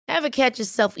Ever catch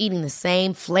yourself eating the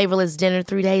same flavorless dinner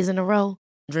 3 days in a row?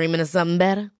 Dreaming of something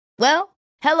better? Well,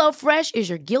 HelloFresh is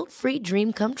your guilt-free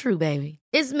dream come true, baby.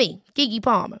 It's me, Keke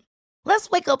Palmer. Let's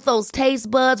wake up those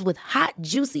taste buds with hot,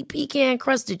 juicy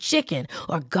pecan-crusted chicken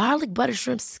or garlic butter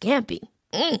shrimp scampi.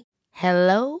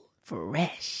 Hello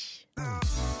Fresh.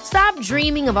 Stop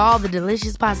dreaming of all the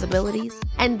delicious possibilities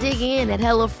and dig in at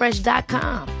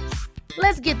HelloFresh.com.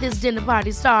 Let's get this dinner party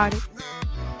started.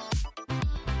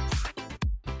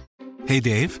 Hey,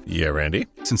 Dave. Yeah, Randy.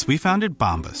 Since we founded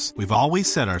Bombas, we've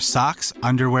always said our socks,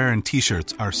 underwear, and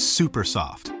T-shirts are super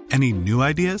soft. Any new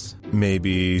ideas?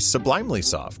 Maybe sublimely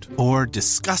soft. Or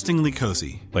disgustingly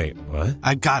cozy. Wait, what?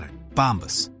 I got it.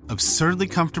 Bombas. Absurdly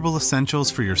comfortable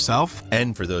essentials for yourself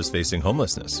and for those facing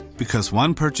homelessness. Because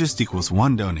one purchased equals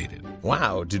one donated.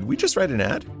 Wow, did we just write an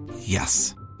ad?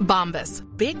 Yes. Bombas.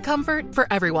 Big comfort for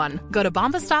everyone. Go to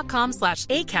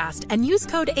bombas.com/ACAST and use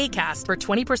code ACAST for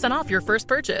 20% off your first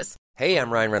purchase. Hey,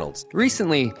 I'm Ryan Reynolds.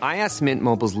 Recently, I asked Mint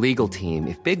Mobile's legal team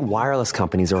if big wireless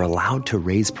companies are allowed to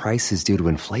raise prices due to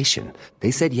inflation.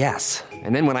 They said yes.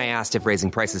 And then when I asked if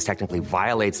raising prices technically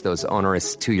violates those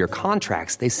onerous 2-year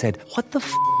contracts, they said, "What the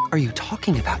f*** are you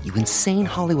talking about, you insane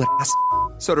Hollywood ass?"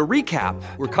 So to recap,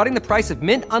 we're cutting the price of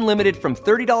Mint Unlimited from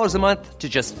 $30 a month to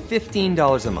just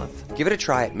 $15 a month. Give it a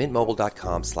try at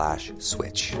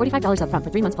mintmobile.com/switch. $45 up front for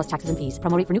 3 months plus taxes and fees.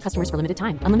 Promo rate for new customers for limited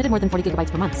time. Unlimited more than 40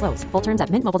 gigabytes per month. Slows full terms at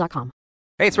mintmobile.com.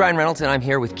 Hey, it's Ryan Reynolds, and I'm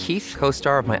here with Keith,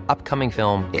 co-star of my upcoming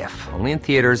film, If, only in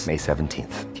theaters May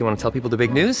 17th. Do you want to tell people the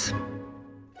big news?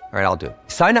 All right, I'll do it.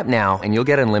 Sign up now and you'll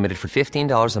get unlimited for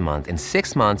 $15 a month and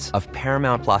 6 months of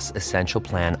Paramount Plus Essential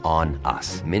Plan on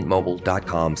us.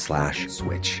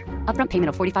 mintmobile.com/switch. Upfront payment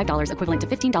of $45 equivalent to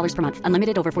 $15 per month.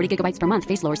 Unlimited over 40 gigabytes per month.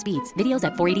 Face lower speeds. Videos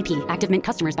at 480p. Active Mint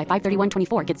customers by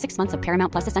 531.24 get 6 months of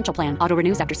Paramount Plus Essential Plan. Auto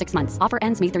renews after 6 months. Offer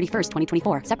ends May 31st,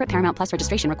 2024. Separate Paramount Plus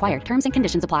registration required. Terms and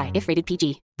conditions apply if rated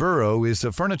PG. Burrow is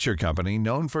a furniture company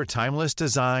known for timeless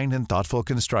design and thoughtful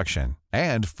construction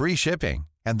and free shipping.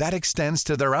 And that extends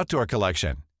to their outdoor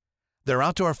collection. Their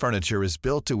outdoor furniture is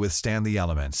built to withstand the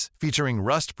elements, featuring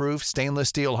rust-proof stainless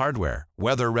steel hardware,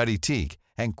 weather-ready teak,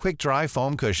 and quick-dry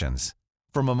foam cushions.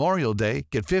 For Memorial Day,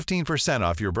 get 15%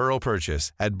 off your Burrow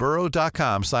purchase at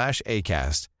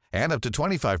burrow.com/ACAST and up to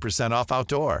 25% off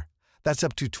outdoor. That's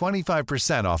up to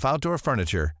 25% off outdoor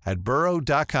furniture at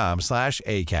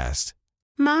burrow.com/ACAST.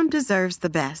 Mom deserves the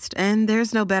best, and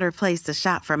there's no better place to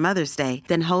shop for Mother's Day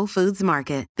than Whole Foods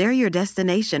Market. They're your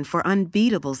destination for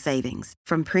unbeatable savings,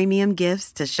 from premium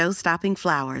gifts to show-stopping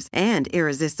flowers and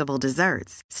irresistible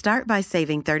desserts. Start by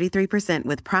saving 33%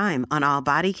 with Prime on all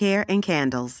body care and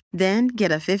candles. Then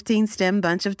get a 15-stem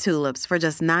bunch of tulips for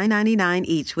just $9.99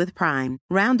 each with Prime.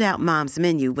 Round out Mom's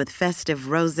menu with festive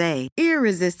rosé,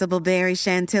 irresistible berry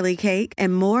chantilly cake,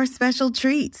 and more special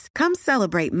treats. Come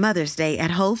celebrate Mother's Day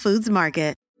at Whole Foods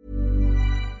Market.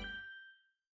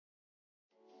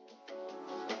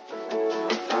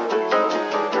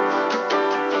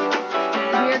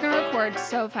 We are going to record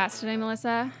so fast today,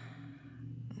 Melissa.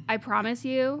 I promise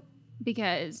you,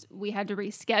 because we had to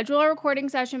reschedule a recording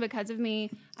session because of me.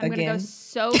 I'm going to go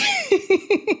so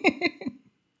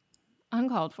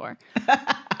uncalled for.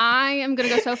 I am going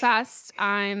to go so fast.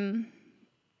 I'm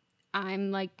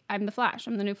the Flash.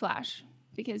 I'm the new Flash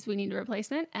because we need a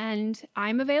replacement, and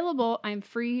I'm available. I'm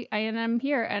free, and I'm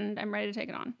here, and I'm ready to take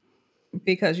it on.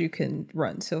 Because you can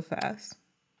run so fast.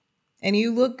 And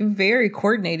you look very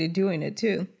coordinated doing it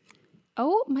too.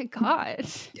 Oh my God.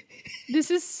 This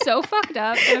is so fucked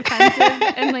up and offensive.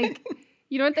 And like,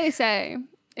 you know what they say?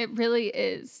 It really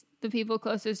is the people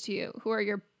closest to you who are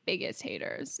your biggest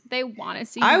haters. They want to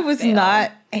see you I was fail.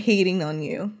 not hating on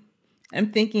you.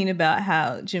 I'm thinking about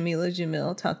how Jamila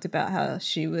Jamil talked about how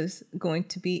she was going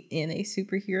to be in a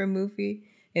superhero movie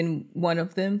in one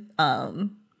of them.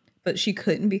 But she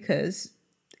couldn't because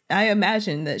I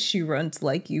imagine that she runs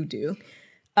like you do.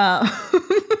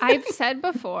 I've said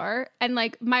before, and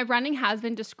like my running has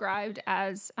been described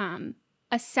as a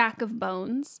sack of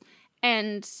bones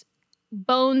and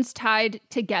bones tied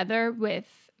together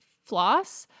with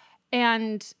floss.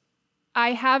 And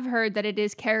I have heard that it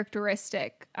is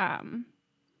characteristic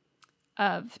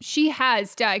of, she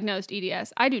has diagnosed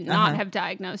EDS. I do not have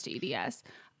diagnosed EDS.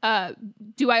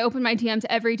 Do I open my DMs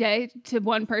every day to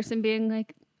one person being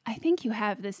like, I think you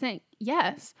have this thing?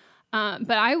 Yes.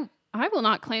 But I will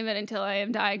not claim it until I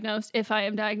am diagnosed, if I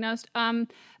am diagnosed.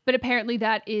 But apparently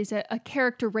that is a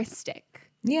characteristic.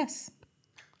 Yes.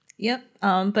 Yep.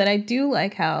 But I do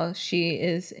like how she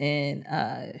is in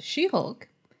She-Hulk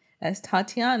as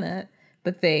Tatiana,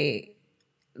 but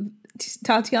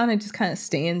Tatiana just kind of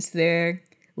stands there,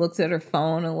 looks at her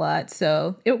phone a lot.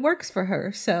 So it works for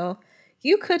her. So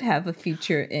You could have a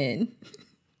future in.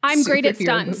 I'm great at superhero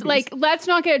stunts. movies. Like, let's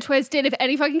not get it twisted. If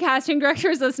any fucking casting director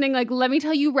is listening, like, let me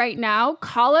tell you right now,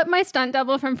 call up my stunt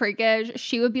double from Freakish.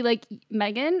 She would be like,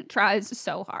 Megan tries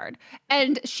so hard.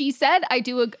 And she said,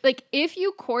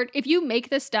 if you make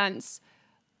the stunts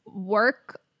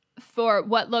work for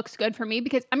what looks good for me,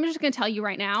 because I'm just going to tell you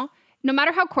right now, no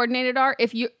matter how coordinated are,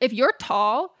 if you're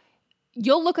tall,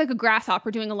 you'll look like a grasshopper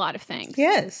doing a lot of things.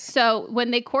 Yes. So when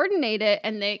they coordinate it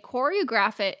and they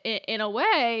choreograph it in a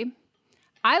way,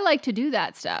 I like to do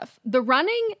that stuff. The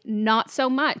running, not so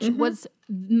much. Mm-hmm. Was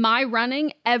my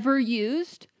running ever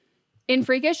used in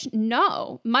Freakish?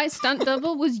 No. My stunt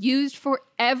double was used for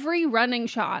every running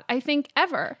shot, I think,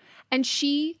 ever. And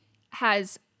she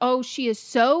is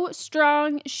so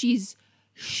strong. She's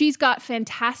got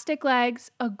fantastic legs,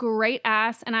 a great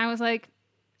ass. And I was like,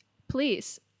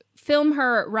 please, film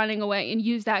her running away and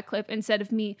use that clip instead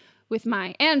of me with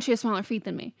and she has smaller feet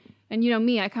than me. And you know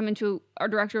me, our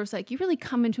director was like, you really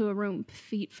come into a room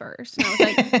feet first. And I was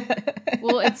like,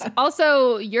 well, it's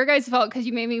also your guys' fault because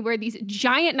you made me wear these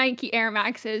giant Nike Air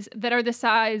Maxes that are the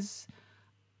size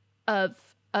of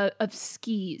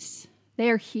skis.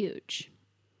 They are huge.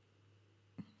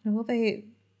 Well, they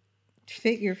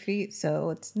fit your feet,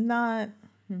 so it's not...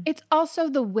 It's also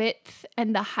the width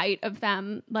and the height of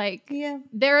them. Like, yeah,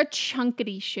 they're a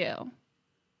chunkity shoe.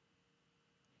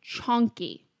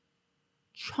 Chunky.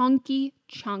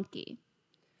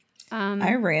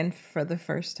 I ran for the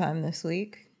first time this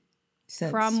week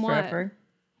since from forever.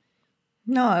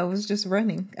 No, I was just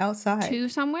running outside. To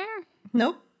somewhere?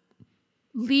 Nope.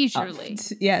 Leisurely.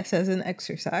 Yes, as an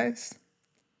exercise.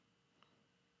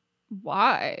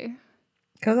 Why?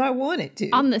 Because I wanted to.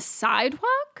 On the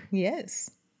sidewalk? Yes.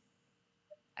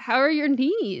 How are your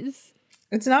knees?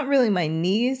 It's not really my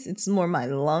knees. It's more my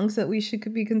lungs that we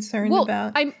could be concerned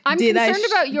about. I'm concerned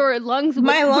about your lungs.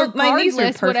 My knees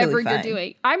are perfectly whatever fine. You're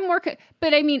doing. I'm more,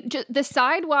 but I mean, the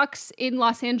sidewalks in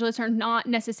Los Angeles are not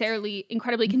necessarily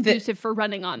incredibly conducive for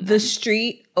running on them. The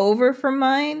street over from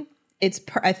mine,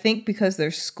 I think because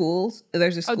there's schools.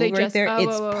 There's a school right there.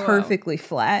 It's perfectly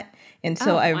flat, and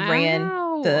so I ran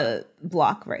the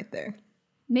block right there.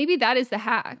 Maybe that is the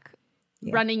hack.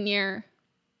 Yeah. Running near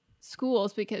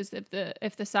schools, because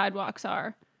if the sidewalks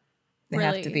are they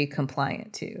have to be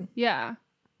compliant too. Yeah.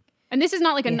 And this is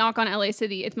not like a knock on LA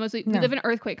City. It's mostly we live in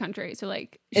earthquake country, so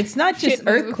like it's not just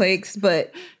earthquakes,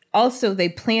 but also they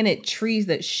planted trees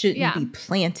that shouldn't be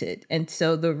planted, and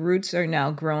so the roots are now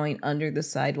growing under the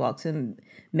sidewalks and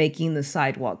making the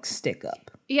sidewalks stick up.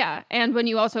 Yeah, and when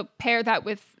you also pair that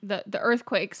with the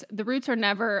earthquakes, the roots are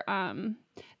never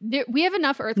we have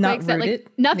enough earthquakes that like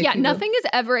nothing is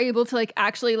ever able to like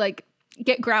actually like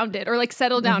get grounded or like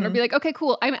settle down or be like, okay,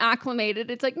 cool, I'm acclimated.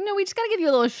 It's like, no, we just got to give you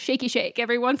a little shaky shake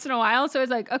every once in a while. So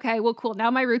it's like, okay, well, cool. Now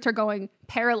my roots are going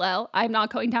parallel. I'm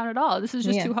not going down at all. This is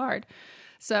just too hard.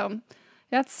 So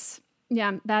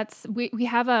we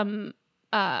have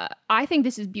I think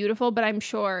this is beautiful, but I'm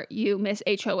sure you, Miss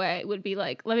HOA, would be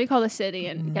like, let me call the city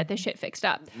and get this shit fixed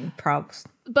up. Props.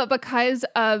 But because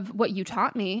of what you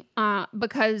taught me,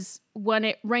 because when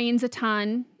it rains a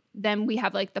ton, then we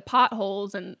have like the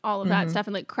potholes and all of that stuff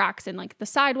and like cracks in like the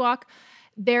sidewalk.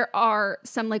 There are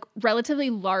some like relatively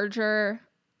larger,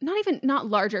 not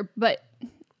larger, but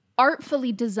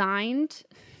artfully designed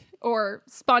or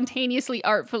spontaneously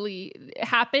artfully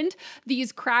happened.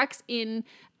 These cracks in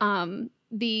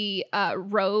the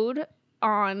road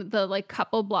on the like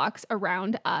couple blocks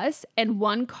around us, and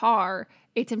one car,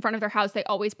 it's in front of their house. They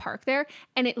always park there,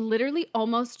 and it literally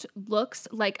almost looks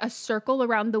like a circle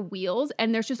around the wheels,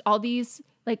 and there's just all these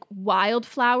like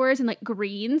wildflowers and like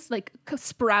greens like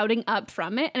sprouting up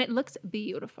from it, and it looks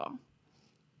beautiful.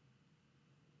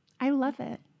 I love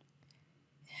it.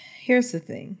 Here's the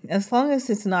thing. As long as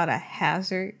it's not a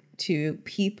hazard to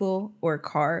people or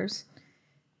cars,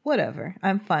 whatever,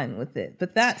 I'm fine with it.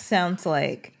 But that sounds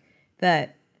like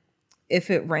that if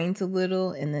it rains a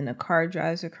little and then a car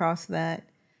drives across that,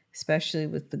 especially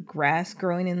with the grass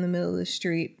growing in the middle of the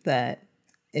street, that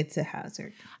it's a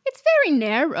hazard. It's very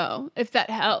narrow, if that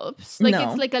helps. Like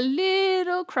it's like a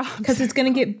little cross. Because it's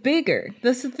going to get bigger.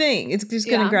 That's the thing. It's just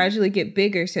going to gradually get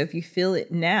bigger. So if you feel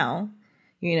it now,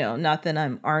 you know, not that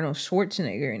I'm Arnold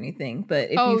Schwarzenegger or anything, but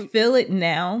if you feel it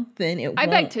now, then it won't. I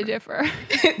beg to differ.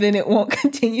 Then it won't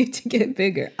continue to get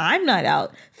bigger. I'm not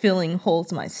out filling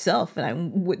holes myself, and I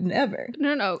would never.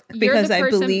 No. Because I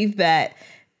believe that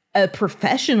a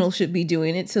professional should be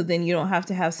doing it, so then you don't have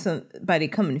to have somebody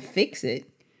come and fix it.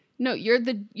 No, you're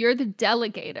the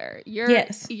delegator.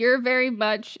 You're very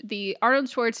much the Arnold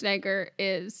Schwarzenegger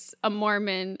is a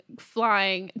Mormon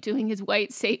flying, doing his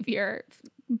white savior,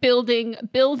 building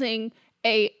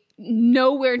a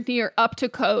nowhere near up to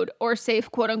code or safe,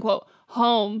 quote unquote,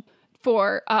 home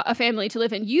for a family to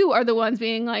live in. You are the ones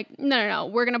being like, no,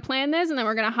 we're going to plan this and then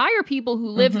we're going to hire people who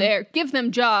live there, give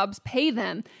them jobs, pay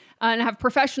them, and have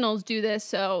professionals do this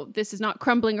so this is not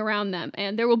crumbling around them.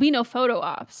 And there will be no photo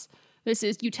ops. This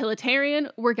is utilitarian.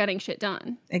 We're getting shit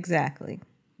done. Exactly.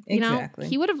 You know,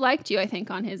 he would have liked you, I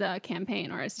think, on his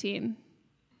campaign or his team.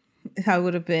 I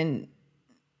would have been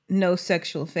no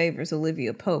sexual favors,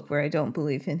 Olivia Pope, where I don't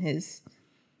believe in his...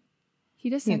 He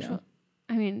does sexual...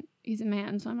 I mean, he's a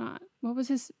man, so I'm not... What was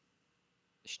his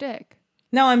shtick?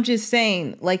 No, I'm just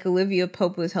saying, like, Olivia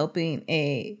Pope was helping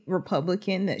a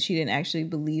Republican that she didn't actually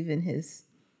believe in his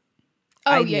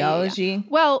ideology. Yeah.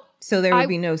 Well... So there would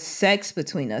be no sex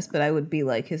between us, but I would be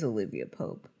like his Olivia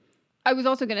Pope. I was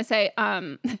also going to say,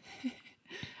 Arnold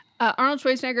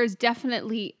Schwarzenegger is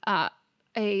definitely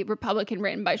a Republican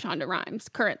written by Shonda Rhimes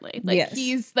currently. Like, yes.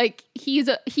 He's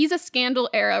a scandal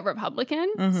era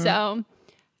Republican. So...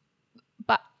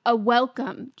 But a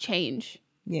welcome change.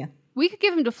 Yeah. We could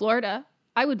give him to Florida.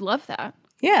 I would love that.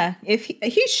 Yeah. If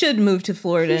he should move to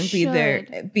Florida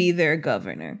and be their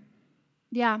governor.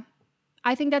 Yeah.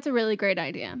 I think that's a really great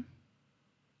idea.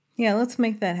 Yeah, let's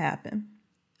make that happen.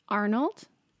 Arnold?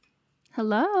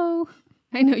 Hello.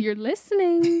 I know you're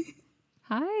listening.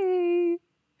 Hi.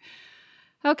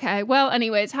 Okay. Well,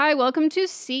 anyways, hi. Welcome to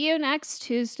See You Next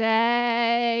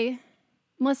Tuesday.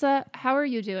 Melissa, how are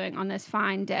you doing on this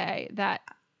fine day that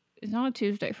is not a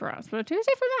Tuesday for us, but a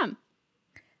Tuesday for them?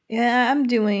 Yeah, I'm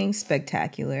doing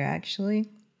spectacular, actually.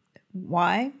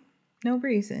 Why? No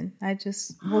reason. I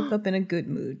just woke up in a good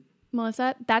mood.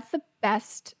 Melissa, that's the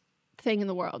best thing in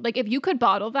the world. Like, if you could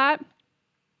bottle that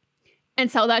and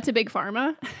sell that to Big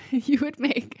Pharma, you would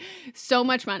make so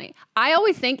much money. I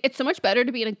always think it's so much better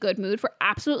to be in a good mood for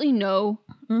absolutely no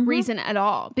reason at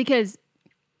all, because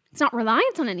it's not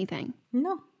reliant on anything.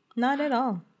 No, not at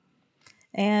all.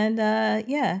 And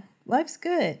yeah, life's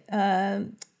good.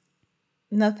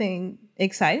 Nothing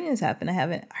exciting has happened. I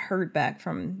haven't heard back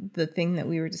from the thing that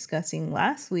we were discussing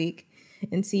last week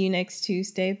and See You Next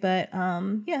Tuesday. But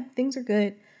yeah, things are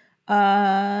good.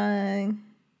 How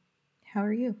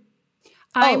are you?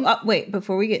 Wait,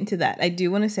 before we get into that, I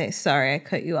do want to say, sorry, I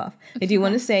cut you off. I do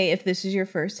want to say, if this is your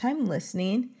first time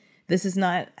listening, this is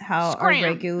not how our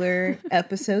regular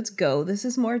episodes go. This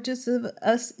is more just of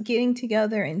us getting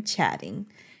together and chatting.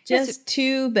 Just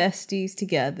two besties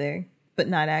together, but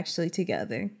not actually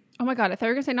together. Oh my God, I thought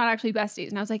you were going to say not actually besties.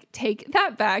 And I was like, take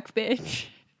that back, bitch.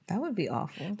 That would be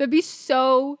awful. That'd be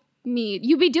so mean.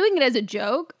 You'd be doing it as a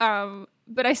joke,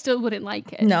 but I still wouldn't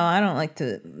like it. No, I don't like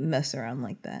to mess around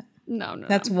like that. No.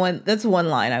 That's one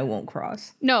line I won't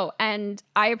cross. No, and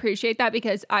I appreciate that,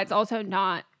 because it's also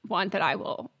not one that I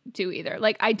will do either.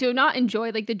 Like, I do not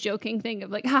enjoy like the joking thing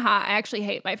of like, haha, I actually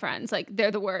hate my friends. Like,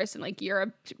 they're the worst, and like,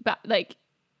 you're like,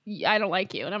 I don't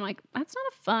like you. And I'm like, that's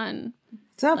not fun.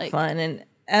 It's not fun. And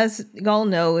as y'all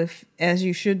know, as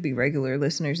you should be regular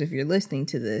listeners, if you're listening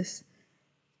to this,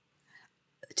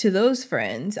 to those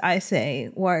friends, I say,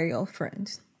 why are y'all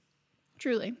friends?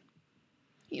 Truly.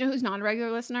 You know who's not a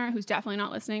regular listener, who's definitely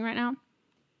not listening right now?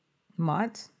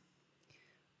 Mott's?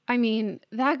 I mean,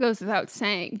 that goes without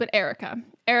saying, but Erica.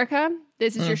 Erica,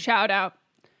 this is your shout out.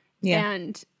 Yeah.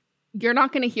 And you're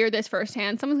not going to hear this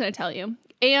firsthand. Someone's going to tell you.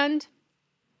 And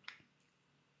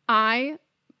my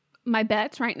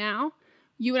bets right now,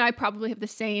 you and I probably have the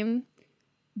same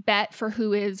bet for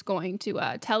who is going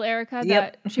to tell Erica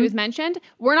that she was mentioned.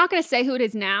 We're not going to say who it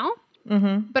is now,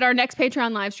 but our next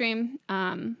Patreon live stream,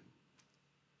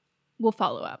 we'll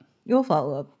follow up. You'll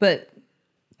follow up, but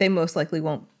they most likely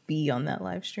won't be on that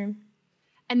live stream.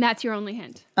 And that's your only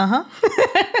hint.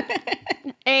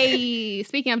 Hey,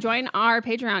 speaking of, join our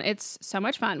Patreon. It's so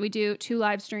much fun. We do 2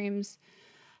 live streams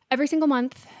every single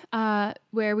month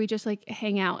where we just like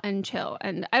hang out and chill.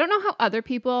 And I don't know how other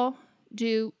people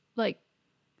do like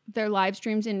their live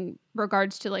streams in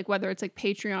regards to like whether it's like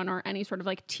Patreon or any sort of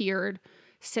like tiered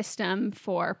system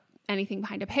for anything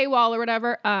behind a paywall or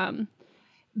whatever.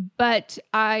 But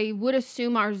I would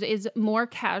assume ours is more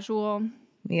casual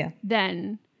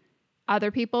than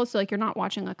other people. So like you're not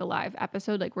watching like a live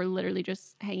episode. Like we're literally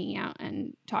just hanging out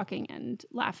and talking and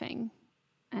laughing.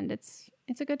 And it's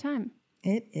a good time.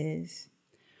 It is.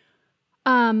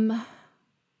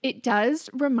 It does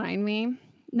not remind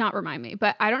me,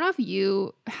 but I don't know if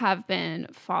you have been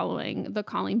following the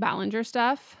Colleen Ballinger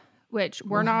stuff, which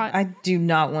we're not. I do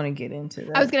not want to get into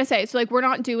that. I was going to say, so like we're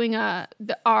not doing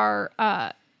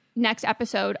our next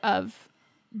episode of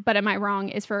But Am I Wrong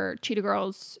is for Cheetah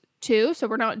Girls 2. So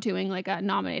we're not doing like a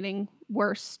nominating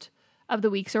worst of the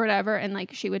weeks or whatever. And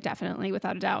like she would definitely,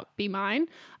 without a doubt, be mine.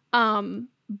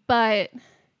 But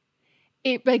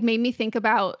it like made me think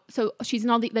about, so she's in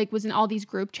all the like was in all these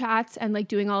group chats and like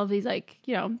doing all of these like,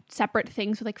 you know, separate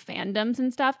things with like fandoms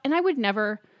and stuff. And I would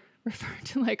never refer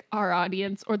to like our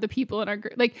audience or the people in our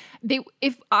group. Like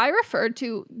if I referred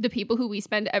to the people who we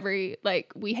spend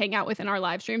we hang out with in our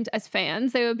live streams as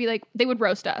fans, they would be like, they would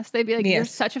roast us. They'd be like, you're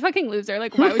such a fucking loser.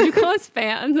 Like, why would you call us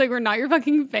fans? Like, we're not your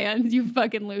fucking fans, you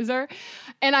fucking loser.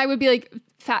 And I would be like,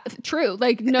 true.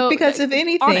 Like, no. Because if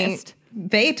anything, honest.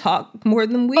 They talk more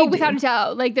than we do. Without a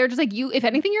doubt. Like, they're just like, you, if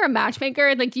anything, you're a matchmaker,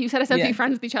 and like you set us up to be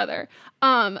friends with each other.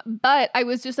 But I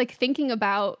was just like thinking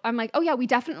about, I'm like, oh yeah, we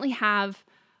definitely have,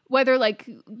 whether like,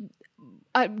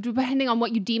 depending on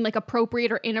what you deem like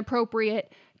appropriate or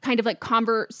inappropriate, kind of like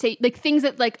like things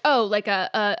that like, oh, like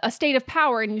a state of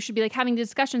power and you should be like having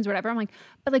discussions or whatever. I'm like,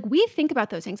 but like we think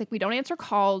about those things. Like we don't answer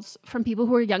calls from people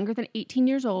who are younger than 18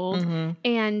 years old. Mm-hmm.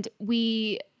 And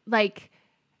we like,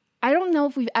 I don't know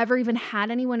if we've ever even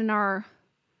had anyone in our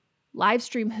live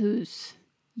stream who's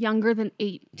younger than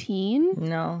 18.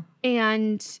 No.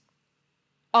 And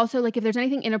also, like, if there's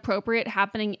anything inappropriate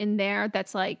happening in there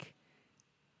that's like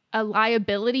a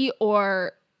liability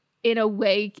or in a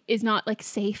way is not like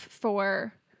safe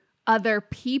for other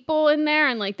people in there,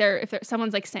 and like if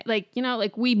someone's like you know,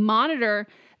 like we monitor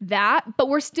that, but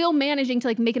we're still managing to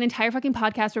like make an entire fucking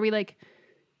podcast where we like,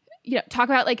 you know, talk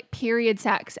about like period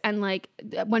sex and like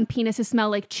when penises smell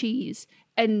like cheese,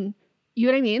 and you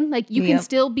know what I mean? Like you can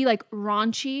still be like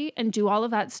raunchy and do all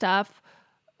of that stuff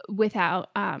without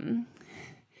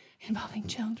involving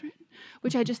children,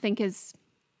 which I just think is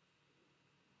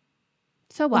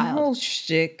so wild. Her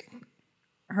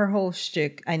whole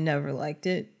shtick, I never liked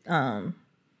it. And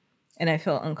I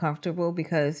felt uncomfortable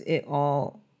because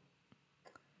a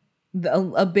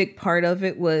big part of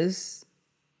it was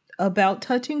about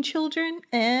touching children,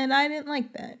 and I didn't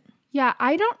like that. Yeah,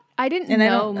 I didn't and know I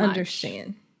don't much.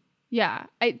 understand. Yeah,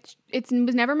 it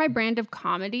was never my brand of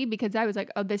comedy because I was like,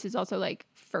 oh, this is also like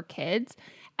for kids.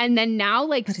 And then now,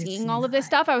 like, seeing all of this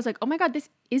stuff, I was like, oh my God, this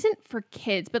isn't for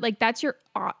kids. But like, that's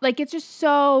like, it's just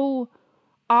so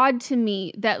odd to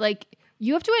me that like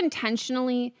you have to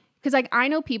intentionally, because like I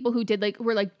know people who did like,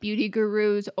 were like beauty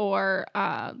gurus or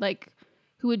like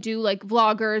who would do like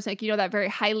vloggers, like, you know, that very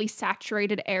highly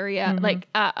saturated area, like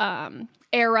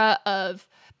era of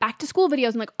back to school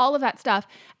videos and like all of that stuff.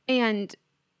 And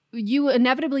you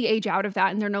inevitably age out of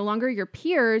that and they're no longer your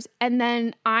peers. And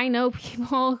then I know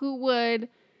people who would,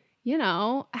 you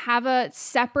know, have a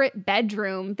separate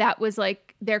bedroom that was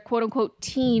like their quote unquote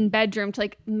teen bedroom to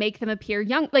like make them appear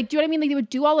young. Like, do you know what I mean? Like they would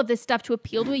do all of this stuff to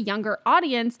appeal to a younger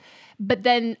audience, but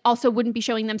then also wouldn't be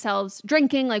showing themselves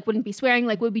drinking, like wouldn't be swearing,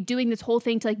 like would be doing this whole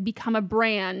thing to like become a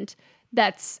brand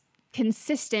that's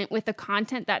consistent with the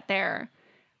content that they're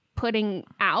putting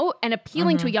out and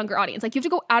appealing to a younger audience. Like you have to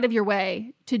go out of your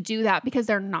way to do that because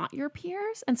they're not your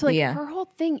peers. And so like her whole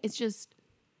thing is just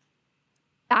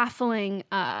baffling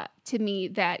to me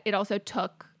that it also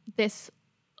took this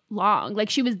long. Like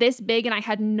she was this big and I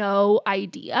had no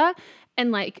idea.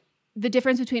 And like the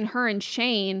difference between her and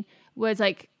Shane was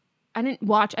like I didn't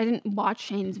watch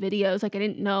Shane's videos. Like I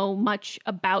didn't know much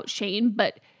about Shane,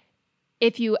 but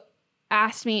if you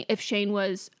asked me if Shane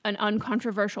was an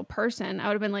uncontroversial person, I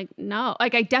would have been like, no.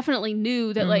 Like I definitely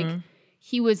knew that like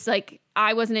he was like,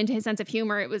 I wasn't into his sense of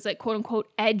humor. It was like quote unquote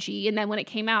edgy. And then when it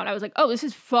came out, I was like, oh, this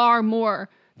is far more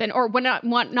than, or when not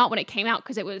when it came out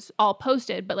because it was all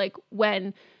posted, but like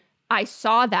when I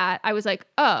saw that, I was like,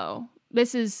 oh,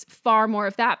 this is far more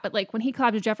of that. But like when he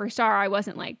collabed with Jeffree Star, I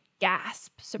wasn't like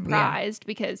gasp surprised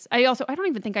because I don't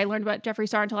even think I learned about Jeffree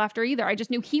Star until after either. I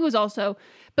just knew he was also,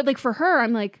 but like for her,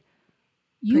 I'm like,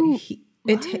 he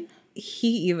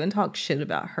even talked shit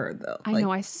about her though. I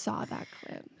know, I saw that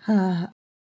clip.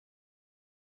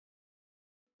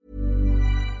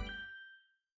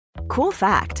 Cool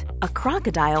fact, a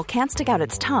crocodile can't stick out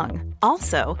its tongue.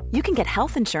 Also, you can get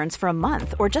health insurance for a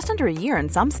month or just under a year in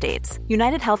some states.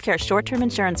 United Healthcare short-term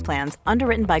insurance plans,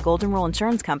 underwritten by Golden Rule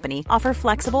Insurance Company, offer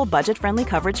flexible, budget-friendly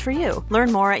coverage for you.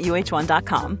 Learn more at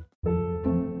uh1.com.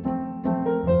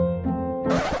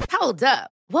 Hold up.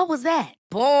 What was that?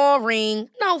 Boring.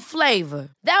 No flavor.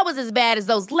 That was as bad as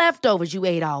those leftovers you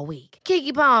ate all week.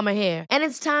 Keke Palmer here. And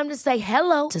it's time to say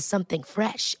hello to something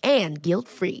fresh and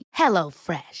guilt-free.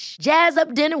 HelloFresh. Jazz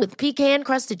up dinner with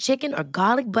pecan-crusted chicken or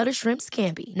garlic butter shrimp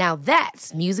scampi. Now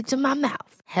that's music to my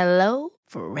mouth.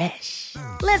 HelloFresh.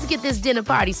 Let's get this dinner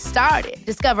party started.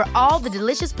 Discover all the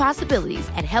delicious possibilities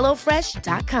at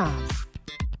HelloFresh.com.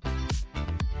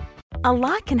 A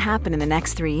lot can happen in the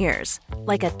next 3 years.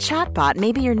 Like a chatbot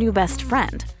may be your new best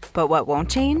friend. But what won't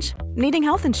change? Needing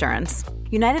health insurance.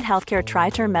 United Healthcare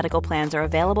Tri-Term Medical Plans are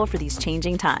available for these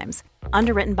changing times.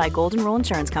 Underwritten by Golden Rule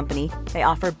Insurance Company, they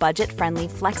offer budget-friendly,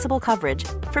 flexible coverage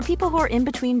for people who are in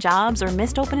between jobs or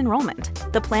missed open enrollment.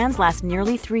 The plans last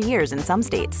nearly 3 years in some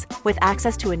states, with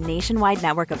access to a nationwide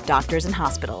network of doctors and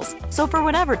hospitals. So for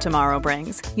whatever tomorrow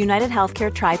brings, United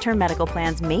Healthcare Tri-Term Medical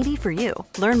Plans may be for you.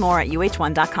 Learn more at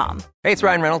uh1.com. Hey, it's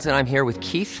Ryan Reynolds, and I'm here with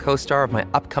Keith, co-star of my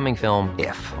upcoming film,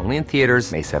 If, only in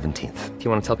theaters May 17th. Do you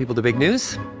want to tell people the big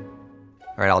news?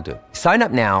 All right, I'll do it. Sign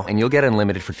up now and you'll get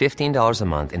unlimited for $15 a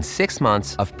month and 6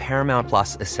 months of Paramount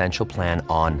Plus Essential Plan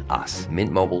on us.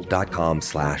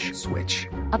 MintMobile.com/switch.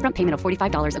 Upfront payment of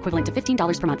 $45 equivalent to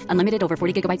 $15 per month. Unlimited over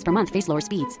 40 gigabytes per month. Face lower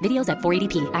speeds. Videos at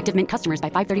 480p. Active Mint customers by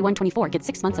 531.24 get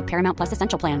 6 months of Paramount Plus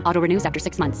Essential Plan. Auto renews after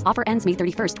 6 months. Offer ends May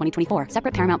 31st, 2024.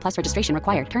 Separate Paramount Plus registration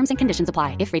required. Terms and conditions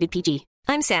apply if rated PG.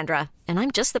 I'm Sandra, and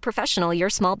I'm just the professional your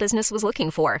small business was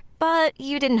looking for. But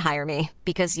you didn't hire me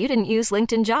because you didn't use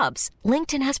LinkedIn Jobs.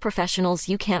 LinkedIn has professionals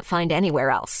you can't find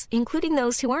anywhere else, including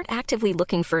those who aren't actively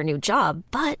looking for a new job,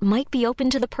 but might be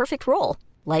open to the perfect role,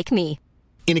 like me.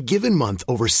 In a given month,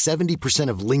 over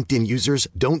 70% of LinkedIn users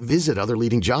don't visit other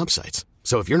leading job sites.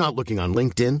 So if you're not looking on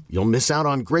LinkedIn, you'll miss out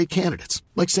on great candidates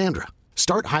like Sandra.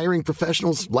 Start hiring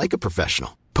professionals like a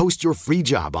professional. Post your free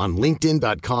job on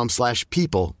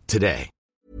linkedin.com/people today.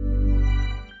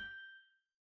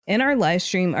 In our live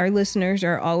stream, our listeners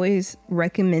are always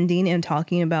recommending and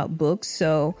talking about books.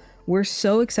 So we're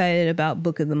so excited about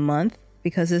Book of the Month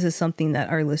because this is something that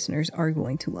our listeners are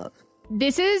going to love.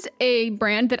 This is a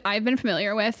brand that I've been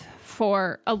familiar with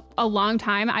for a long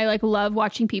time. I love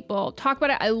watching people talk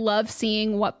about it. I love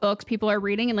seeing what books people are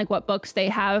reading and what books they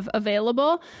have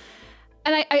available.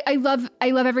 And I love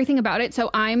everything about it. So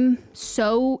I'm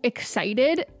so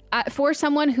excited for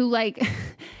someone who the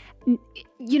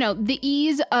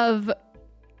ease of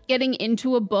getting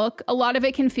into a book. A lot of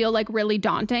it can feel really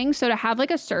daunting. So to have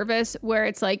a service where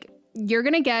it's you're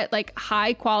going to get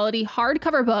high quality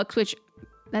hardcover books, which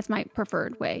that's my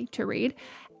preferred way to read,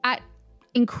 at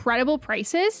incredible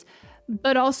prices,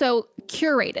 but also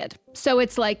curated. So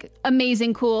it's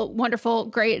amazing, cool, wonderful,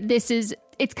 great. It's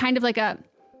kind of a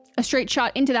straight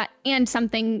shot into that, and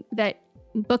something that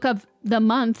Book of the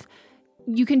Month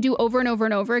you can do over and over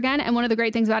and over again. And one of the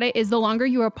great things about it is the longer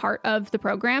you are part of the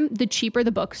program, the cheaper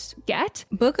the books get.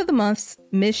 Book of the Month's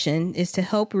mission is to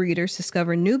help readers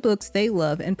discover new books they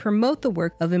love and promote the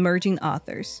work of emerging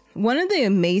authors. One of the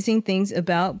amazing things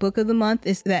about Book of the Month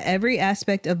is that every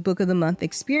aspect of Book of the Month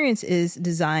experience is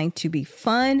designed to be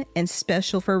fun and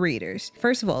special for readers.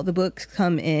 First of all, the books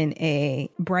come in a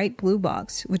bright blue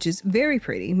box, which is very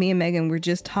pretty. Me and Megan were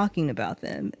just talking about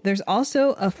them. There's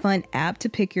also a fun app to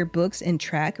pick your books and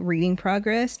track reading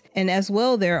progress. And as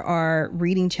well, there are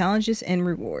reading challenges and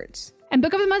rewards. And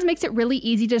Book of the Month makes it really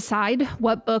easy to decide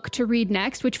what book to read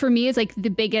next, which for me is the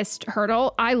biggest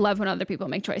hurdle. I love when other people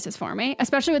make choices for me,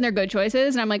 especially when they're good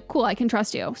choices. And I'm cool, I can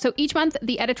trust you. So each month,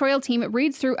 the editorial team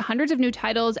reads through hundreds of new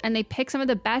titles and they pick some of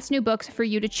the best new books for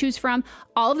you to choose from.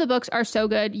 All of the books are so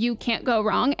good, you can't go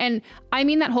wrong. And I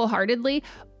mean that wholeheartedly.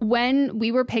 When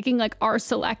we were picking our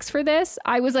selects for this,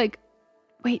 I was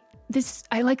wait,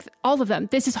 I like all of them.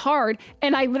 This is hard.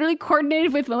 And I literally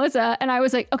coordinated with Melissa and I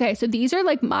was okay, so these are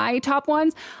my top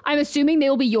ones. I'm assuming they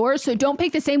will be yours. So don't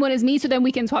pick the same one as me so then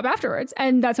we can swap afterwards.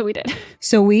 And that's what we did.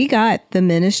 So we got The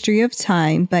Ministry of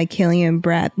Time by Killian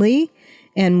Bradley.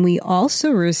 And we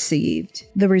also received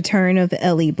The Return of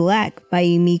Ellie Black by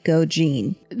Emiko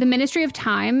Jean. The Ministry of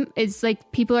Time is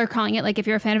people are calling it if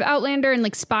you're a fan of Outlander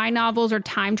and spy novels or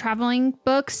time traveling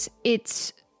books,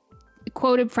 it's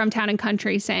quoted from Town and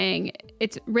Country saying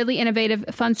it's really innovative,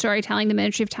 fun storytelling. The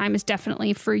Ministry of Time is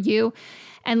definitely for you,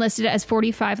 and listed as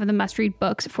 45 of the must-read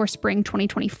books for spring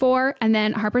 2024. And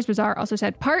then Harper's Bazaar also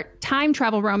said part time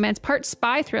travel romance, part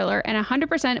spy thriller, and 100%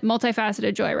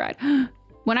 multifaceted joyride.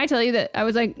 When I tell you that, I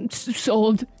was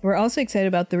sold. We're also excited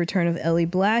about The Return of Ellie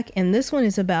Black, and this one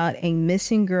is about a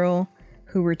missing girl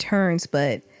who returns,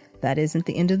 but that isn't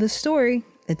the end of the story.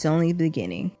 It's only the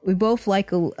beginning. We both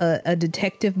like a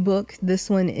detective book. This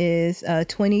one is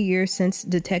 20 years since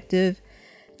Detective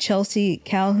Chelsea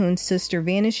Calhoun's sister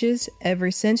vanishes. Ever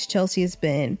since, Chelsea has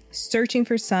been searching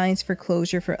for signs for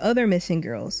closure for other missing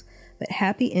girls, but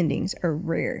happy endings are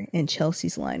rare in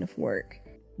Chelsea's line of work,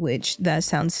 which that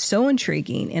sounds so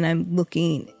intriguing, and I'm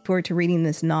looking forward to reading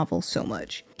this novel so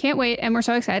much. Can't wait, and we're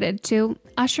so excited to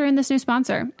usher in this new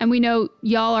sponsor. And we know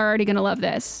y'all are already going to love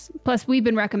this. Plus, we've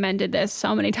been recommended this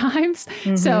so many times.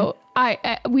 Mm-hmm. So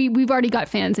we've already got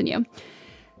fans in you.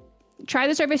 Try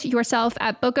the service yourself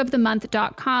at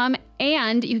bookofthemonth.com,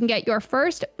 and you can get your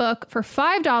first book for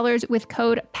 $5 with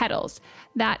code PEDALS.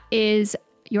 That is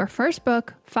your first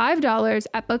book, $5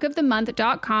 at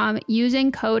bookofthemonth.com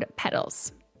using code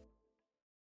PEDALS.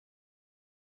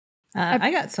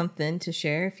 I got something to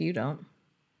share if you don't.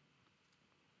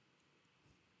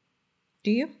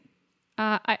 Do you?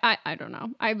 I don't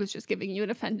know. I was just giving you an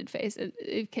offended face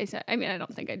in case I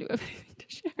don't think I do have anything to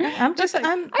share. I have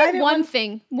one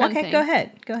thing. Go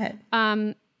ahead.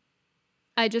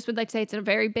 I just would like to say it's a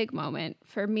very big moment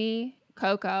for me,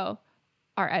 Coco,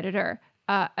 our editor,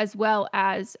 as well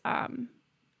as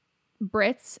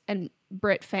Brits and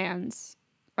Brit fans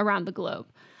around the globe.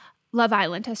 Love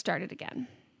Island has started again.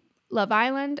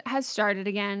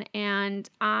 And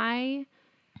I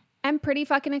am pretty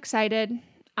fucking excited.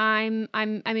 I'm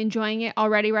enjoying it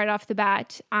already right off the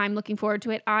bat. I'm looking forward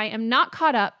to it. I am not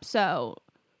caught up, so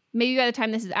maybe by the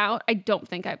time this is out, I don't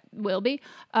think I will be.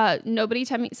 Nobody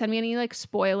send me any like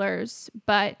spoilers,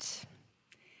 but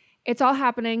it's all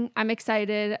happening. I'm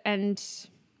excited, and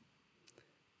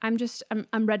I'm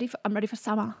ready for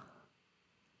summer.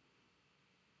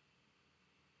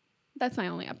 That's my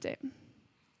only update.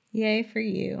 Yay for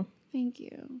you. Thank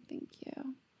you.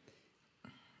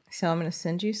 So I'm going to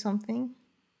send you something.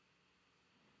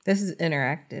 This is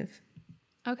interactive.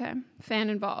 Okay.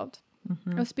 Fan involved.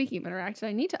 Mm-hmm. Oh, speaking of interactive,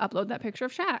 I need to upload that picture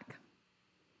of Shaq.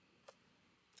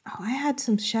 Oh, I had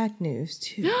some Shaq news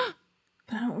too.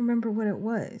 But I don't remember what it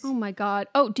was. Oh my God.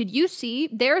 Oh, did you see?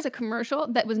 There's a commercial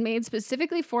that was made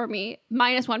specifically for me,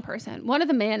 minus one person. One of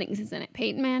the Mannings is in it.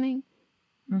 Peyton Manning.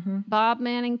 Mm-hmm. Bob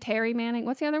Manning, Terry Manning.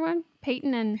 What's the other one?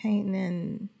 Peyton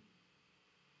and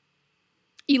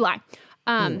Eli.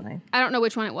 I don't know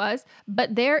which one it was,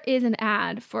 but there is an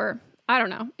ad for, I don't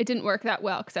know, it didn't work that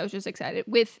well because I was just excited,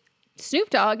 with Snoop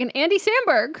Dogg and Andy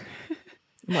Samberg.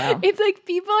 Wow. It's like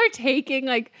people are taking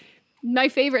like my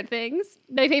favorite things,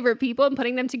 my favorite people, and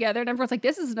putting them together, and everyone's like,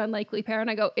 this is an unlikely pair. And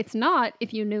I go, it's not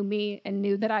if you knew me and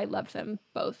knew that I loved them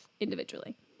both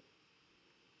individually.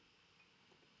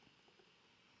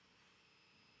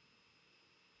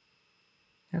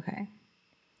 Okay.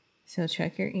 So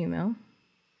check your email.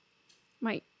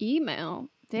 My email?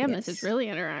 Damn, yes. This is really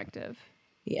interactive.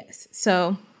 Yes.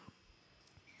 So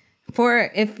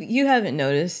if you haven't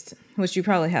noticed, which you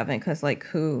probably haven't because like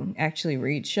who actually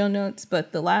reads show notes,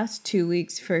 but the last 2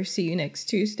 weeks for See You Next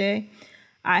Tuesday,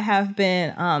 I have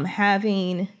been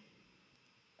having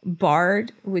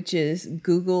Bard, which is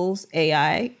Google's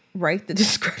AI, write the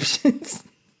descriptions.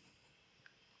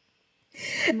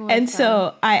 And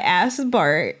so I asked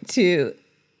Bart to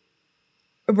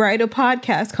write a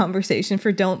podcast conversation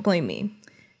for Don't Blame Me.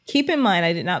 Keep in mind,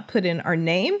 I did not put in our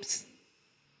names.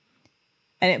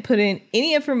 I didn't put in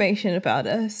any information about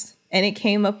us. And it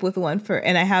came up with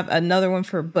and I have another one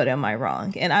for But Am I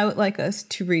Wrong? And I would like us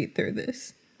to read through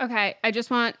this. Okay. I just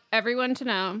want everyone to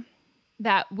know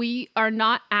that we are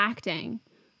not acting,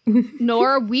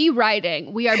 nor are we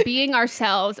writing. We are being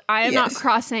ourselves. I am not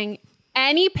crossing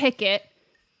any picket.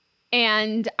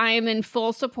 And I am in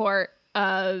full support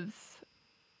of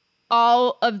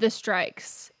all of the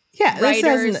strikes. Yeah,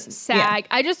 writers, SAG. Yeah.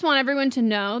 I just want everyone to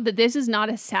know that this is not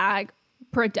a SAG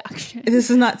production. This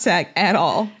is not SAG at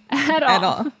all. At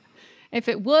all. If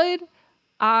it would,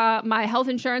 my health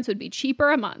insurance would be cheaper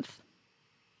a month.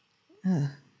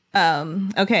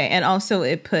 Okay, and also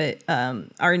it put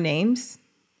our names.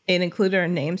 It included our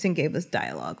names and gave us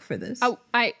dialogue for this. Oh,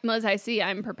 Melissa, I see.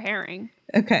 I'm preparing.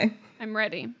 Okay. I'm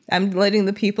ready. I'm letting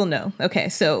the people know. Okay,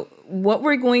 so what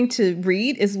we're going to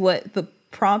read is what the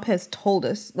prompt has told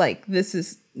us. Like, this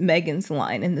is Megan's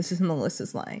line and this is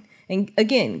Melissa's line. And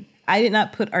again, I did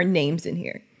not put our names in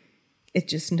here. It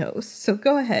just knows. So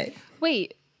go ahead.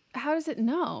 Wait, how does it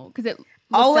know? Because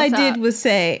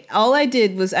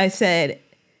I said,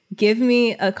 give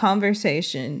me a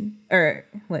conversation, or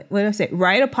what did I say?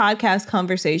 Write a podcast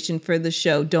conversation for the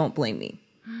show Don't Blame Me.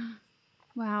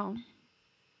 Wow.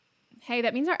 Hey,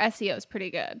 that means our SEO is pretty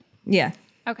good. Yeah.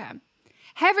 Okay.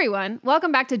 Hey, everyone.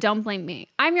 Welcome back to Don't Blame Me.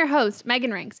 I'm your host,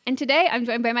 Megan Rinks, and today I'm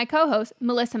joined by my co-host,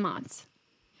 Melissa Montz.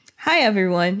 Hi,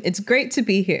 everyone. It's great to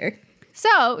be here.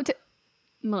 So,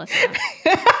 Melissa,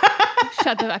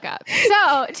 shut the fuck up.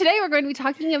 So, today we're going to be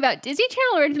talking about Disney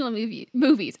Channel original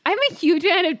movies. I'm a huge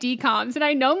fan of DCOMs, and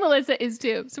I know Melissa is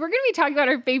too. So, we're going to be talking about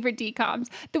our favorite DCOMs,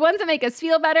 the ones that make us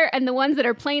feel better and the ones that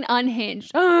are plain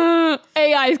unhinged.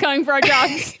 AI is coming for our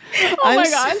jobs. My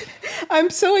God.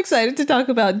 I'm so excited to talk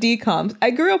about DCOMs.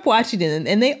 I grew up watching them,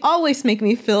 and they always make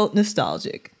me feel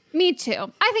nostalgic. Me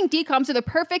too. I think DCOMs are the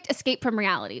perfect escape from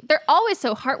reality. They're always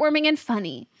so heartwarming and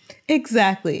funny.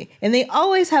 Exactly. And they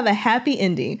always have a happy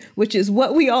ending, which is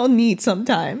what we all need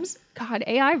sometimes. God,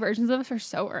 AI versions of us are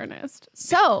so earnest.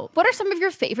 So, what are some of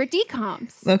your favorite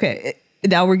DCOMs? Okay,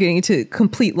 now we're getting into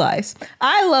complete lies.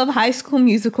 I love High School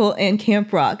Musical and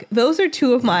Camp Rock. Those are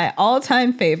two of my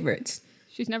all-time favorites.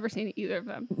 She's never seen either of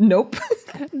them. Nope.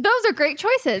 Those are great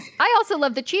choices. I also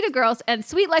love the Cheetah Girls and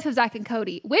Sweet Life of Zack and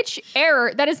Cody. Which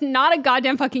error? That is not a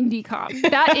goddamn fucking decom.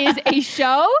 That is a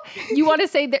show. You want to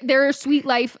say that their Sweet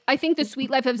Life, I think the Sweet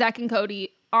Life of Zack and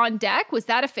Cody on Deck, was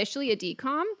that officially a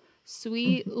decom?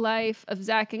 Sweet Life of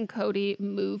Zack and Cody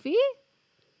movie?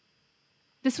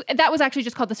 That was actually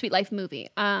just called the Sweet Life movie.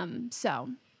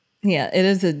 Yeah, it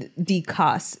is a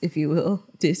DCOS, if you will,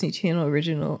 Disney Channel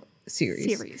original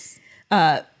series.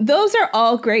 Those are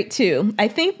all great too. I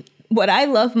think what I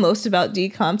love most about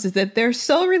DCOMs is that they're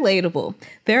so relatable.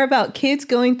 They're about kids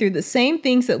going through the same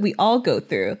things that we all go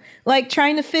through, like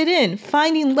trying to fit in,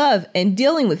 finding love, and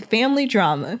dealing with family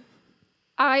drama.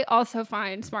 I also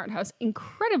find Smart House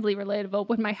incredibly relatable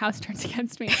when my house turns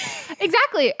against me.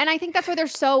 Exactly. And I think that's why they're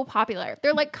so popular.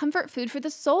 They're like comfort food for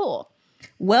the soul.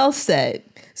 Well said.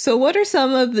 So what are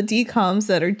some of the DCOMs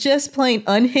that are just plain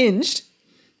unhinged?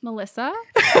 Melissa?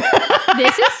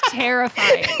 This is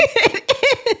terrifying. It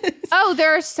is. Oh,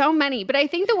 there are so many. But I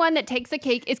think the one that takes the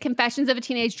cake is Confessions of a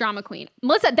Teenage Drama Queen.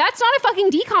 Melissa, that's not a fucking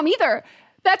DCOM either.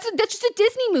 That's just a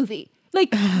Disney movie.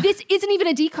 Like, this isn't even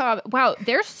a decom. Wow,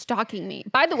 they're stalking me.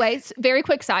 By the way, very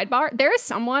quick sidebar. There is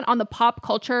someone on the pop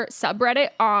culture subreddit.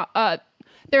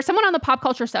 There's someone on the pop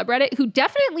culture subreddit who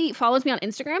definitely follows me on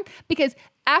Instagram because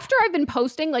after I've been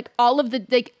posting like all of the,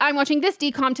 like, I'm watching this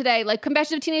decom today, like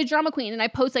Confessions of a Teenage Drama Queen, and I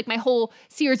post like my whole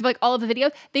series of like all of the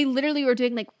videos, they literally were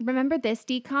doing like, remember this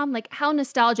decom? Like, how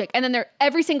nostalgic. And then they're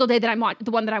every single day that I'm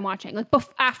the one that I'm watching, like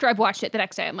after I've watched it the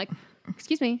next day, I'm like,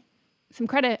 excuse me, some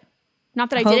credit. Not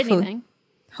that I did anything.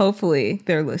 Hopefully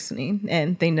they're listening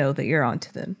and they know that you're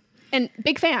onto them. And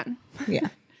big fan. Yeah.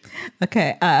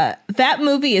 Okay. That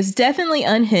movie is definitely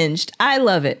unhinged. I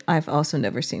love it. I've also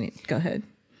never seen it. Go ahead.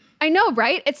 I know,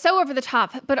 right? It's so over the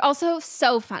top, but also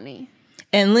so funny.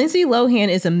 And Lindsay Lohan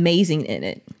is amazing in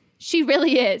it. She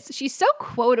really is. She's so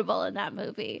quotable in that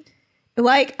movie.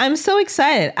 Like, I'm so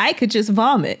excited. I could just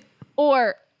vomit.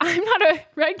 Or, I'm not a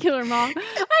regular mom. I'm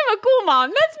a cool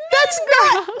mom. That's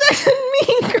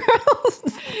Mean Girls.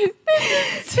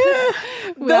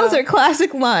 Those are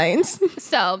classic lines.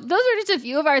 So, those are just a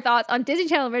few of our thoughts on Disney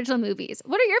Channel original movies.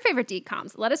 What are your favorite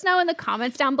DComs? Let us know in the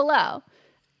comments down below.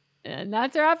 And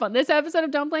that's a wrap on this episode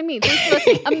of Don't Blame Me. Thanks for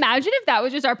listening. Imagine if that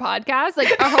was just our podcast, like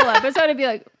our whole episode. I'd be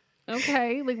like,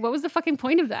 okay, like what was the fucking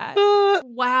point of that?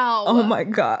 Wow. Oh my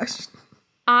gosh.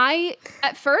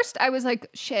 At first, I was like,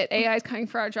 shit, AI is coming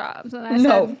for our jobs. And I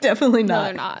said, definitely not. No,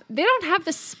 they're not. They don't have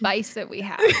the spice that we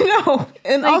have. No.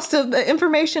 And like, also, the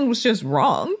information was just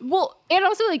wrong. Well, and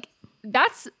also, like,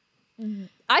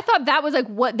 I thought that was like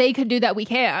what they could do that we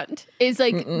can't, is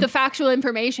like the factual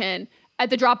information at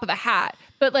the drop of a hat.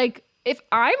 But like, if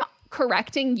I'm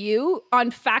correcting you on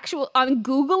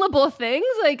Googleable things,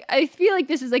 like, I feel like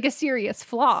this is like a serious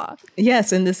flaw.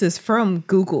 Yes, and this is from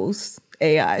Google's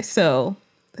AI. So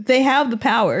they have the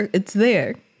power. It's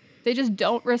there. They just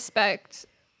don't respect.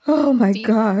 Oh my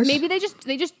gosh. Maybe they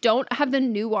just don't have the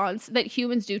nuance that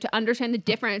humans do to understand the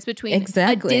difference between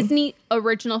a Disney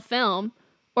original film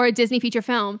or a Disney feature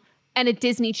film and a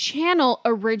Disney Channel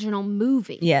original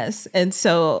movie. Yes. And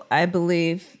so I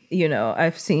believe,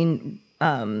 I've seen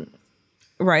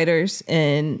writers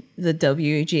in the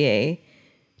WGA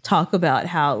talk about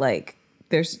how like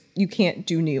you can't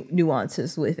do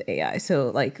nuances with AI.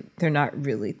 So like they're not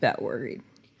really that worried.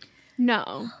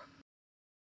 No.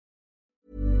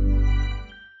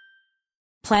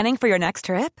 Planning for your next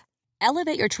trip?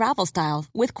 Elevate your travel style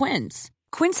with Quince.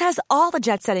 Quince has all the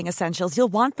jet-setting essentials you'll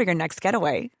want for your next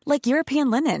getaway, like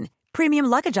European linen, premium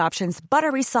luggage options,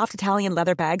 buttery soft Italian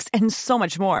leather bags, and so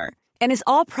much more. And is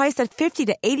all priced at 50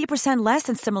 to 80% less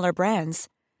than similar brands.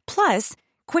 Plus,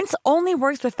 Quince only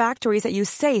works with factories that use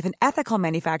safe and ethical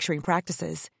manufacturing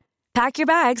practices. Pack your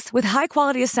bags with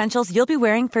high-quality essentials you'll be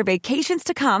wearing for vacations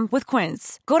to come with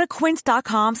Quince. Go to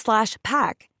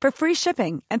quince.com/pack for free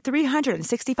shipping and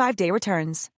 365-day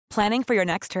returns. Planning for your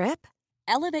next trip?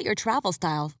 Elevate your travel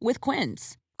style with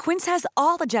Quince. Quince has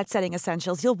all the jet-setting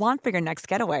essentials you'll want for your next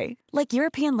getaway, like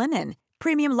European linen,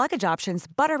 premium luggage options,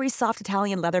 buttery soft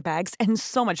Italian leather bags, and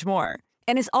so much more.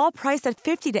 And is all priced at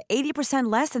 50 to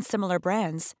 80% less than similar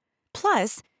brands.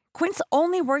 Plus, Quince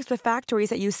only works with factories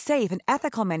that use safe and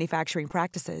ethical manufacturing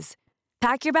practices.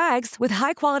 Pack your bags with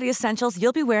high-quality essentials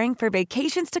you'll be wearing for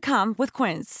vacations to come with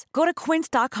Quince. Go to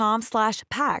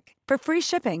quince.com/pack for free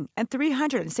shipping and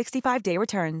 365-day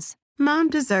returns. Mom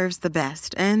deserves the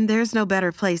best, and there's no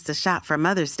better place to shop for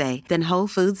Mother's Day than Whole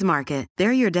Foods Market.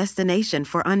 They're your destination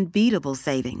for unbeatable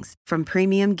savings, from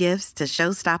premium gifts to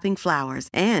show-stopping flowers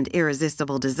and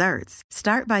irresistible desserts.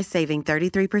 Start by saving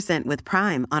 33% with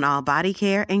Prime on all body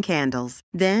care and candles.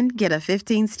 Then get a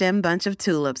 15-stem bunch of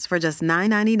tulips for just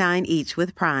 $9.99 each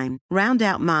with Prime. Round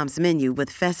out Mom's menu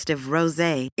with festive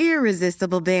rosé,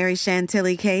 irresistible berry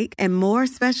chantilly cake, and more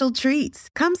special treats.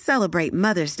 Come celebrate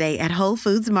Mother's Day at Whole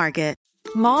Foods Market.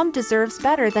 Mom deserves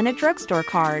better than a drugstore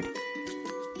card.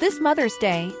 This Mother's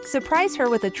Day, surprise her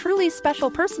with a truly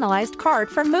special personalized card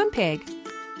from Moonpig.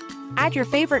 Add your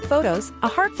favorite photos, a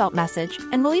heartfelt message,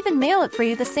 and we'll even mail it for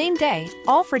you the same day,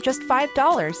 all for just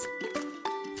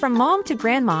 $5. From mom to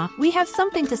grandma, we have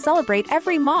something to celebrate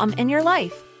every mom in your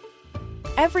life.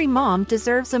 Every mom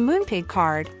deserves a Moonpig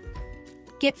card.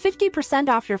 Get 50%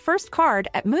 off your first card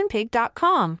at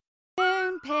moonpig.com.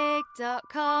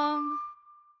 Moonpig.com.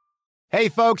 Hey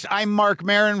folks, I'm Mark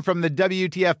Maron from the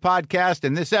WTF Podcast,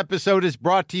 and this episode is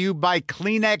brought to you by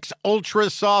Kleenex Ultra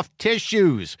Soft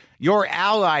Tissues, your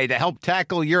ally to help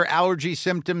tackle your allergy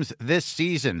symptoms this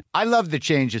season. I love the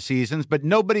change of seasons, but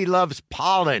nobody loves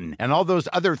pollen and all those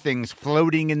other things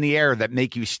floating in the air that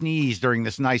make you sneeze during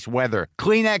this nice weather.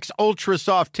 Kleenex Ultra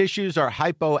Soft Tissues are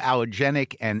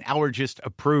hypoallergenic and allergist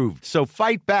approved, so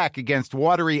fight back against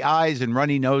watery eyes and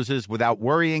runny noses without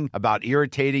worrying about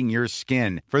irritating your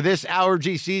skin. For this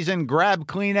allergy season, grab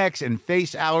Kleenex and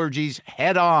face allergies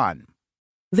head on.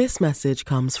 This message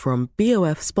comes from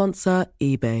BOF sponsor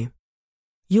eBay.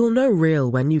 You'll know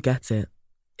real when you get it.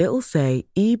 It'll say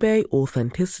eBay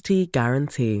Authenticity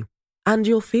Guarantee. And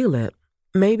you'll feel it.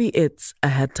 Maybe it's a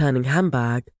head-turning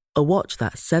handbag, a watch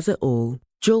that says it all,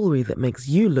 jewelry that makes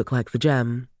you look like the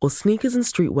gem, or sneakers and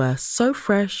streetwear so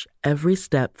fresh every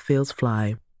step feels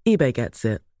fly. eBay gets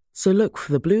it. So look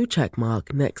for the blue check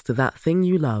mark next to that thing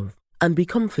you love. And be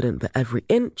confident that every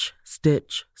inch,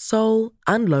 stitch, sole,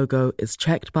 and logo is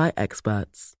checked by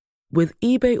experts. With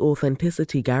eBay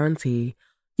Authenticity Guarantee,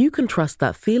 you can trust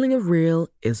that feeling of real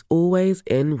is always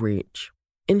in reach.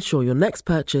 Ensure your next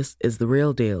purchase is the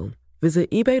real deal. Visit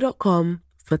ebay.com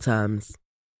for terms.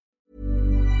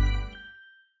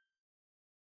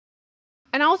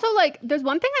 And also, like, there's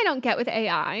one thing I don't get with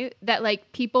AI that,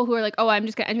 like, people who are like, oh, I'm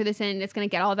just going to enter this in and it's going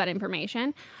to get all that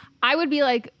information. I would be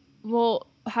like, well,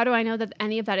 how do I know that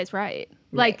any of that is right?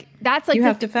 Like, that's like... You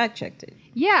have to fact check it.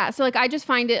 Yeah. So, like, I just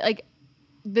find it, like,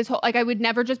 this whole... Like, I would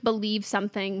never just believe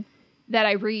something that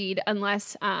I read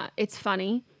unless it's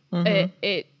funny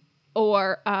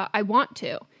or I want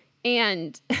to.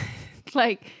 And,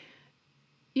 like,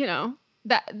 you know,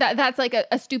 that's like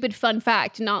a stupid fun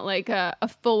fact, not like a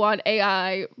full-on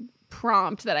AI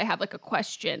prompt that I have, like, a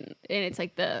question and it's,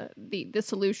 like, the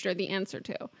solution or the answer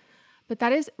to. But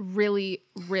that is really,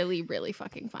 really, really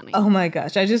fucking funny. Oh my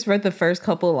gosh. I just read the first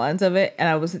couple of lines of it and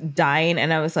I was dying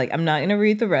and I was like, I'm not going to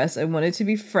read the rest. I want it to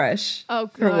be fresh for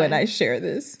when I share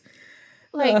this.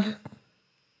 Like,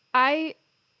 I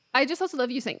just also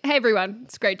love you saying, hey everyone,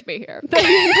 it's great to be here. Is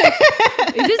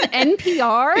this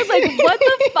NPR? Like, what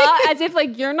the fuck? As if,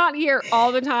 like, you're not here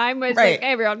all the time. It's like,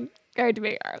 hey everyone, great to be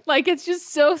here. Like, it's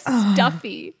just so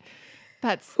stuffy.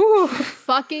 That's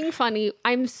fucking funny.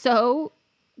 I'm so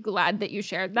glad that you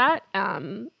shared that.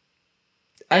 I've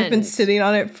been sitting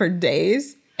on it for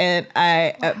days and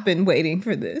I have been waiting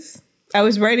for this. I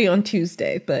was ready on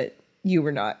Tuesday, but you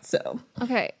were not, so.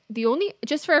 Okay.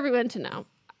 Just for everyone to know,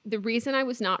 the reason I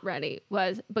was not ready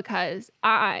was because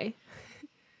I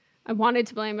wanted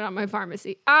to blame it on my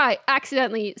pharmacy. I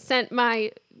accidentally sent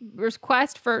my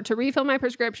request to refill my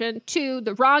prescription to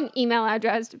the wrong email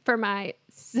address for my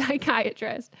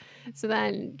psychiatrist. So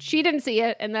then she didn't see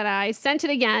it, and then I sent it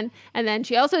again, and then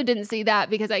she also didn't see that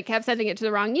because I kept sending it to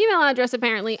the wrong email address,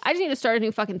 apparently. I just need to start a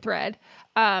new fucking thread.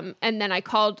 And then I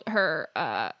called her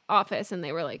office, and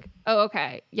they were like, oh,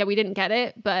 okay. Yeah, we didn't get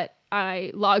it, but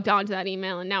I logged on to that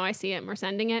email, and now I see it, and we're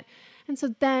sending it. And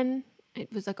so then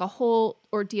it was like a whole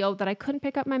ordeal that I couldn't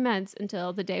pick up my meds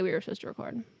until the day we were supposed to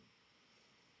record.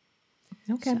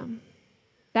 Okay. So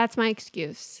that's my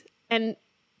excuse. And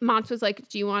Mont was like,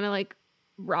 do you want to, like,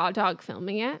 raw dog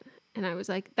filming it? And I was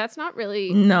like, that's not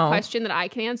really a question that I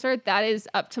can answer. That is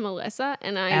up to Melissa.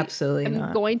 And I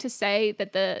am going to say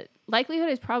that the likelihood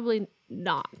is probably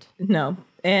not. No.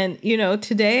 And, you know,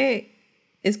 today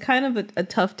is kind of a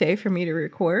tough day for me to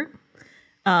record.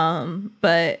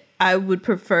 But I would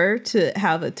prefer to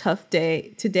have a tough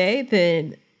day today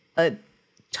than a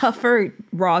tougher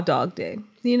raw dog day,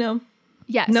 you know?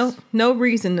 Yes. No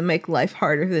reason to make life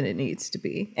harder than it needs to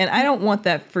be. And I don't want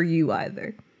that for you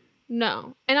either.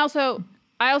 No. And also,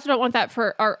 I also don't want that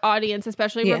for our audience,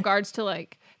 especially in regards to,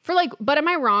 like, for like, but am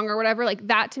I wrong or whatever? Like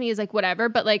that to me is like whatever.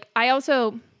 But like I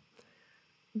also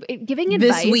giving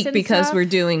advice this week and because stuff, we're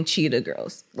doing Cheetah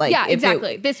Girls. Like yeah,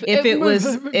 exactly.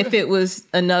 If it was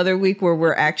another week where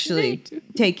we're actually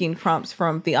taking prompts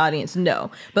from the audience, no.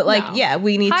 But like, yeah,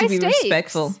 we need to be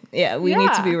respectful. Yeah, we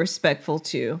need to be respectful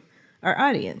to our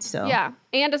audience. So yeah,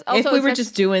 and also if we were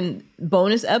just doing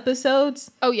bonus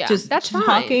episodes, just that's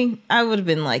talking, fine. I would have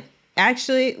been like,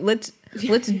 actually, let's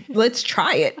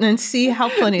try it and see how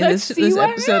funny this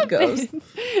episode goes.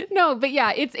 No, but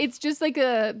yeah, it's just like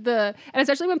and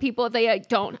especially when people, if they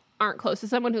aren't close to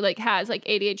someone who like has like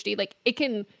ADHD, like I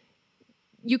don't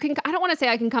want to say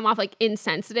I can come off like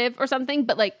insensitive or something,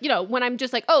 but like, you know, when I'm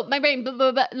just like, oh, my brain, blah,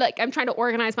 blah, blah, like I'm trying to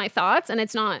organize my thoughts and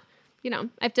it's not, you know,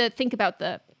 I have to think about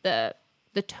the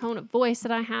tone of voice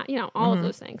that I have, you know, all of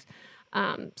those things.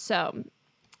 So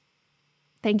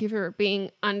thank you for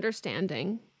being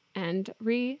understanding and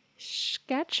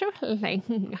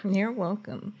rescheduling. You're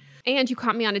welcome. And you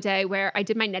caught me on a day where I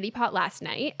did my neti pot last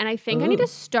night, and I think I need to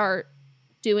start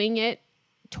doing it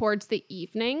towards the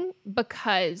evening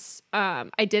because I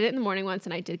did it in the morning once,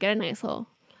 and I did get a nice little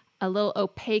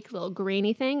opaque, little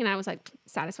grainy thing, and I was like,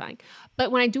 satisfying.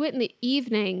 But when I do it in the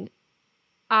evening,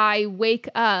 I wake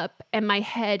up and my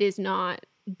head is not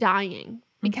dying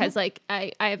because like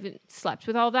I haven't slept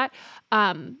with all that.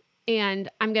 And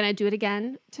I'm going to do it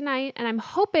again tonight. And I'm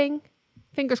hoping,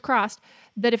 fingers crossed,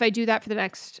 that if I do that for the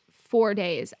next 4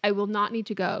 days, I will not need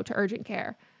to go to urgent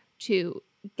care to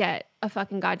get a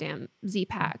fucking goddamn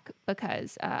Z-Pack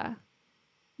because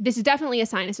this is definitely a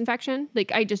sinus infection.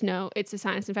 Like, I just know it's a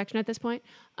sinus infection at this point.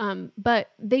 But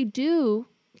they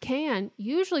can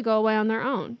usually go away on their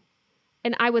own.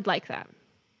 And I would like that.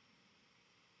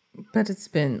 But it's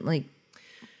been like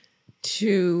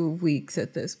 2 weeks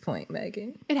at this point,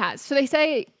 Megan. It has. So they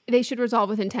say they should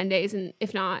resolve within 10 days, and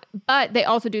if not, but they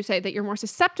also do say that you're more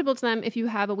susceptible to them if you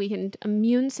have a weakened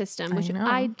immune system, which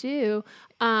I do.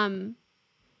 But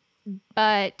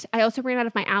I also ran out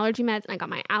of my allergy meds, and I got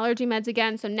my allergy meds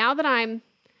again. So now that I'm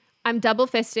double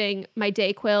fisting my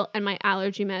Dayquil and my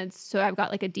allergy meds, so I've got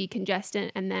like a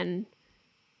decongestant and then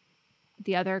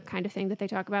the other kind of thing that they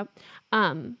talk about.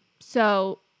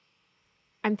 So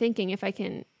I'm thinking if I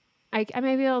can, I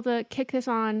may be able to kick this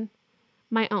on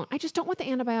my own. I just don't want the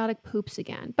antibiotic poops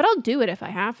again, but I'll do it if I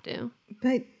have to.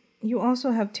 But you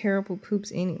also have terrible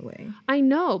poops anyway. I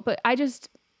know, but I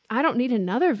don't need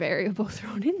another variable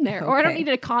thrown in there, or I don't need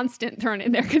a constant thrown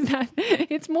in there because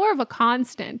it's more of a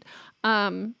constant.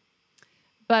 But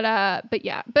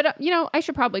yeah, you know, I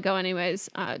should probably go anyways,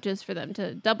 just for them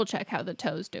to double check how the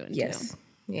toe's doing. Yes,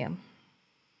 yeah,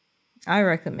 I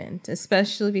recommend,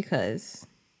 especially because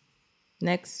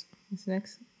next.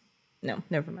 No,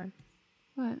 never mind.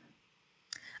 What?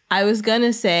 I was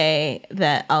gonna say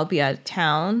that I'll be out of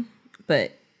town,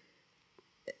 but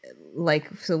like,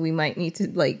 so we might need to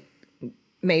like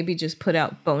maybe just put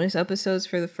out bonus episodes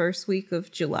for the first week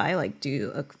of July, like do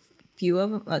a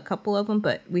couple of them,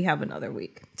 but we have another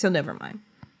week, so never mind.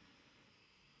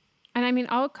 And I mean,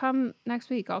 I'll come next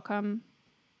week. I'll come.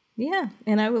 Yeah,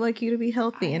 and I would like you to be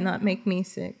healthy and not make me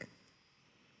sick.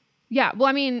 Yeah, well,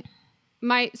 I mean,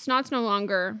 my snot's no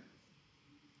longer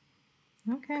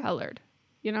colored,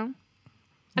 you know?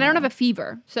 And I don't have a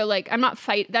fever. So, like, I'm not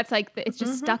that's like, it's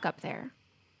just stuck up there.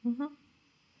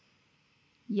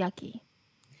 Yucky.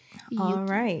 All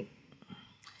right. I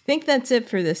think that's it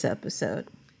for this episode.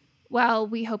 Well,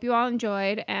 we hope you all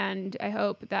enjoyed, and I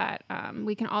hope that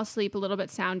we can all sleep a little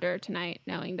bit sounder tonight,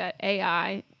 knowing that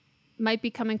AI might be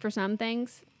coming for some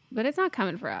things, but it's not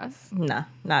coming for us. Nah,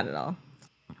 not at all.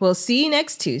 We'll see you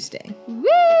next Tuesday.